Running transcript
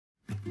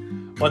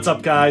What's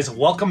up, guys?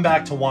 Welcome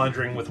back to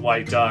Wandering with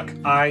White Duck.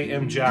 I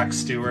am Jack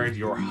Stewart,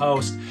 your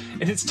host,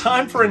 and it's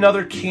time for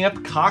another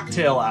Camp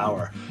Cocktail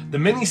Hour, the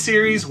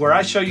mini-series where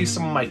I show you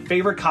some of my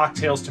favorite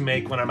cocktails to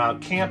make when I'm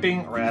out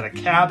camping or at a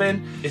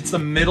cabin. It's the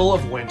middle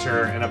of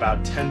winter and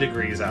about 10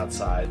 degrees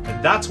outside,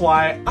 and that's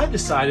why I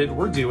decided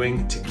we're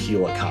doing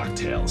tequila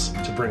cocktails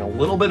to bring a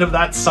little bit of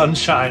that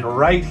sunshine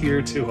right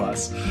here to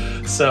us.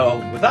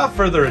 So without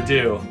further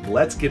ado,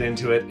 let's get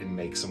into it and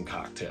make some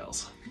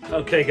cocktails.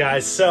 Okay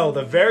guys, so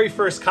the very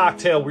first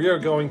cocktail we are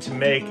going to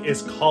make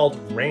is called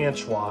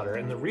ranch water.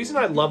 And the reason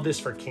I love this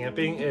for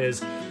camping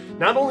is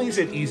not only is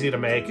it easy to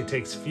make, it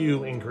takes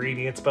few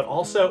ingredients, but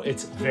also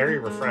it's very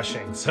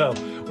refreshing. So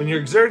when you're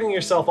exerting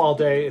yourself all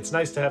day, it's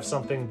nice to have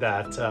something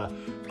that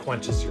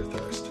quenches your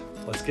thirst.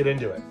 Let's get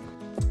into it.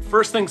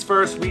 First things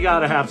first, we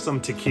gotta have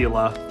some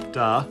tequila,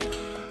 duh.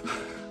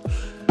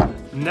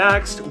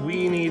 Next,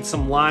 we need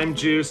some lime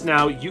juice.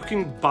 Now, you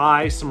can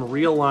buy some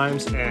real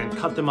limes and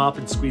cut them up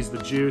and squeeze the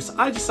juice.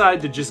 I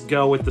decided to just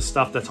go with the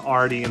stuff that's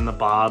already in the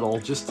bottle,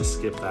 just to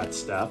skip that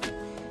step.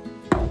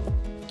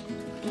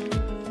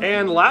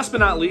 And last but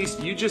not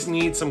least, you just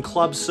need some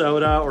club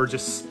soda or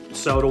just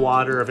soda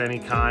water of any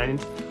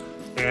kind.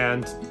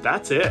 And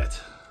that's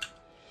it.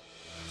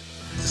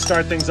 To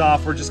start things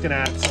off, we're just gonna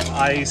add some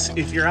ice.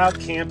 If you're out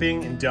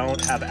camping and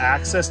don't have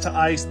access to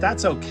ice,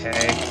 that's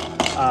okay.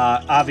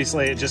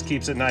 Obviously, it just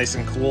keeps it nice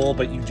and cool,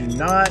 but you do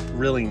not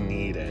really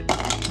need it.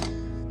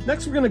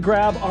 Next, we're gonna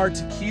grab our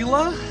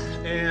tequila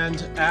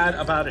and add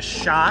about a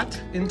shot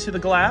into the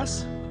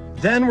glass.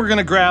 Then we're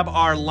gonna grab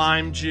our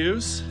lime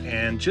juice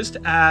and just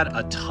add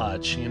a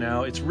touch, you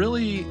know? It's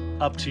really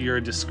up to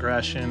your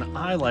discretion.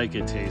 I like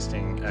it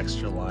tasting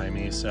extra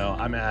limey, so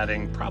I'm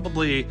adding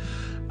probably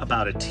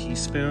about a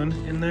teaspoon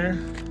in there.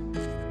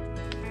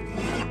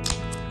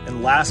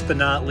 And last but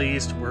not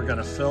least, we're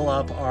gonna fill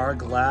up our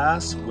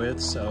glass with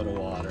soda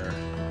water.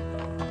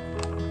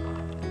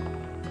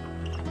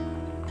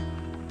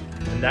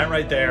 And that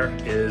right there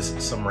is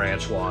some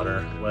ranch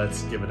water.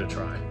 Let's give it a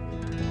try.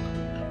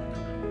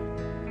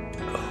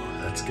 Oh,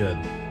 that's good.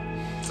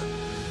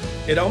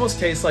 It almost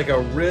tastes like a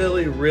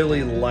really,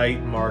 really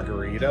light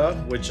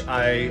margarita, which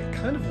I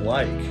kind of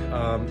like.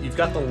 You've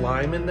got the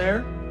lime in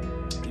there.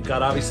 You've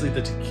got obviously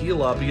the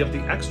tequila, but you have the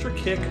extra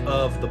kick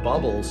of the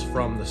bubbles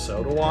from the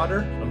soda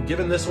water. I'm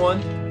giving this one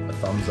a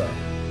thumbs up.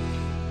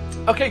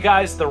 Okay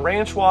guys, the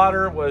ranch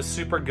water was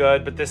super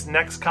good, but this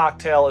next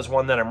cocktail is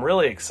one that I'm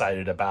really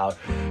excited about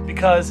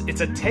because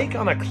it's a take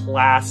on a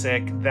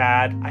classic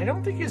that I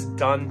don't think is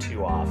done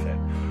too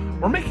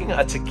often. We're making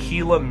a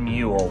tequila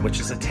mule,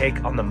 which is a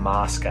take on the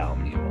Moscow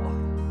Mule.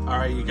 All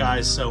right, you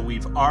guys, so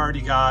we've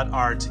already got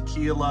our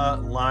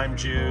tequila, lime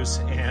juice,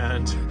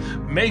 and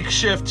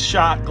makeshift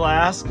shot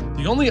glass.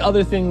 The only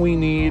other thing we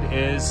need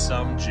is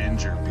some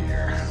ginger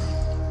beer.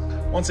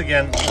 Once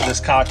again, for this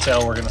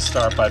cocktail, we're gonna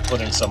start by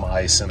putting some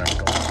ice in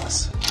our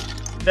glass.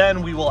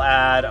 Then we will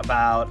add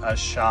about a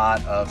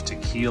shot of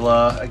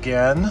tequila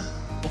again.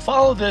 We'll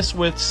follow this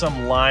with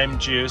some lime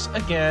juice.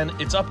 Again,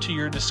 it's up to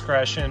your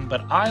discretion,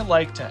 but I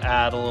like to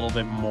add a little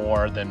bit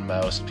more than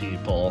most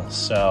people,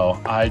 so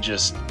I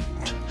just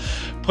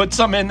put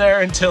some in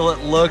there until it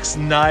looks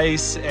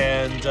nice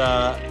and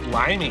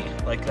limey,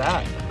 like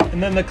that.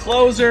 And then the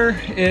closer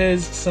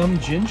is some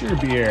ginger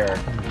beer.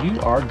 You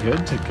are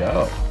good to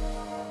go.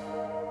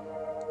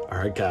 All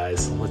right,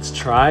 guys, let's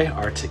try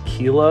our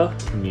tequila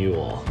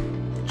mule.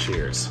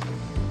 Cheers.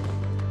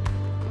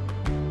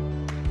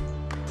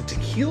 The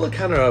tequila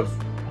kind of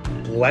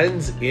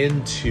blends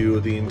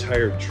into the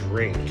entire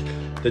drink.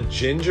 The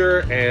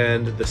ginger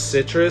and the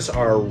citrus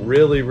are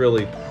really,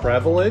 really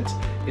prevalent,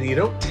 and you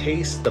don't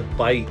taste the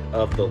bite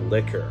of the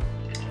liquor.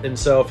 And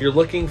so if you're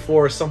looking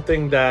for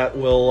something that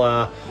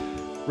will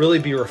really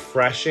be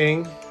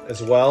refreshing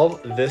as well,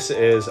 this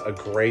is a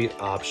great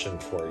option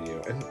for you.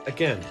 And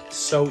again,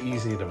 so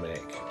easy to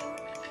make.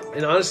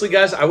 And honestly,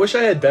 guys, I wish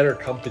I had better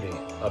company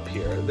up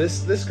here.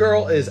 This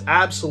girl is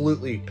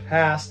absolutely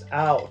passed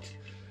out.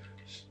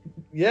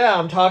 Yeah,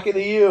 I'm talking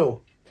to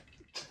you.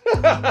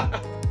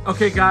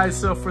 Okay guys,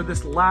 so for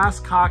this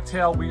last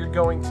cocktail, we are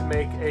going to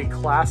make a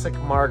classic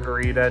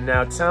margarita.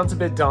 Now it sounds a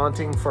bit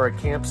daunting for a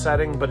camp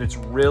setting, but it's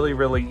really,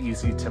 really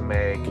easy to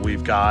make.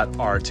 We've got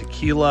our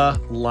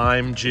tequila,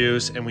 lime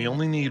juice, and we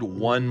only need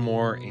one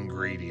more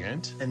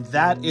ingredient, and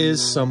that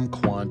is some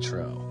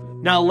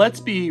Cointreau. Now let's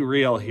be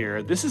real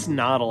here, this is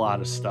not a lot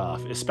of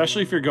stuff,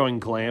 especially if you're going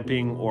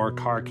glamping or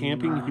car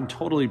camping. You can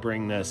totally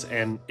bring this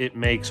and it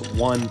makes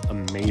one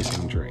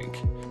amazing drink.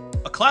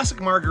 A classic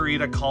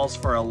margarita calls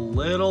for a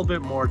little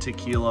bit more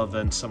tequila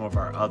than some of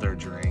our other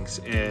drinks.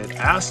 It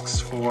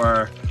asks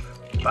for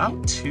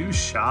about 2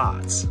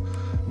 shots.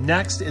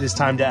 Next, it is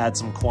time to add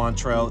some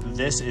Cointreau.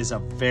 This is a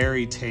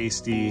very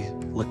tasty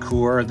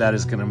liqueur that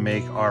is gonna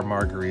make our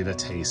margarita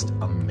taste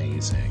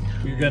amazing.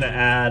 We're gonna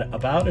add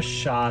about a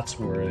shot's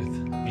worth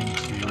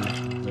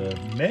into the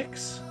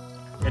mix.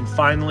 And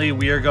finally,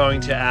 we are going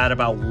to add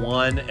about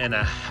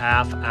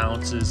 1.5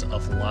 ounces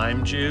of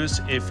lime juice.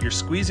 If you're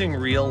squeezing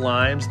real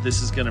limes,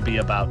 this is gonna be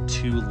about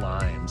 2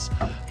 limes.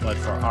 But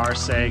for our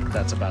sake,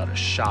 that's about a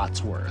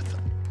shot's worth.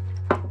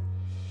 All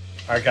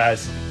right,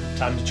 guys,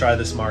 time to try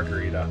this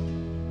margarita.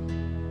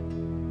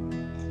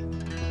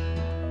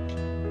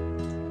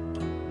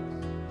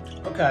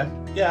 Okay,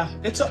 yeah,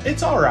 it's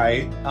all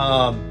right.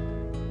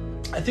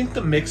 I think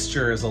the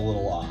mixture is a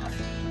little off.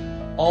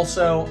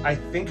 Also, I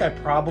think I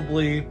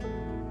probably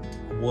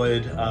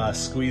would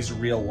squeeze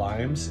real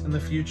limes in the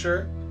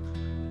future,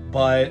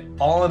 but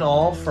all in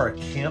all, for a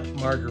camp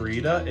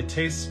margarita, it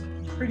tastes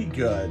pretty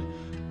good.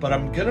 But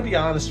I'm gonna be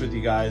honest with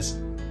you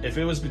guys, if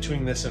it was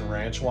between this and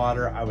ranch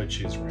water, I would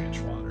choose ranch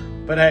water.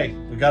 But hey,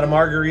 we got a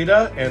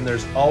margarita, and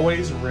there's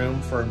always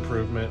room for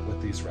improvement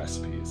with these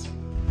recipes.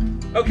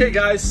 Okay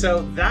guys,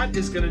 so that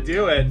is gonna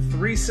do it.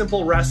 3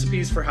 simple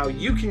recipes for how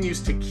you can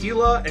use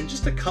tequila and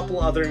just a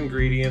couple other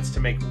ingredients to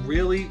make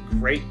really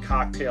great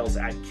cocktails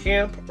at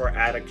camp or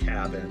at a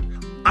cabin.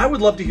 I would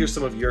love to hear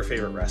some of your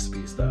favorite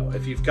recipes though.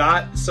 If you've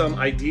got some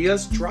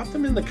ideas, drop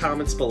them in the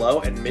comments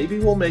below and maybe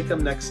we'll make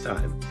them next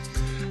time.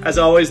 As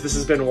always, this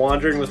has been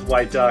Wandering with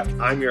White Duck.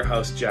 I'm your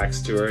host, Jack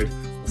Stewart.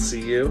 We'll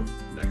see you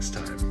next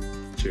time.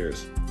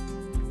 Cheers.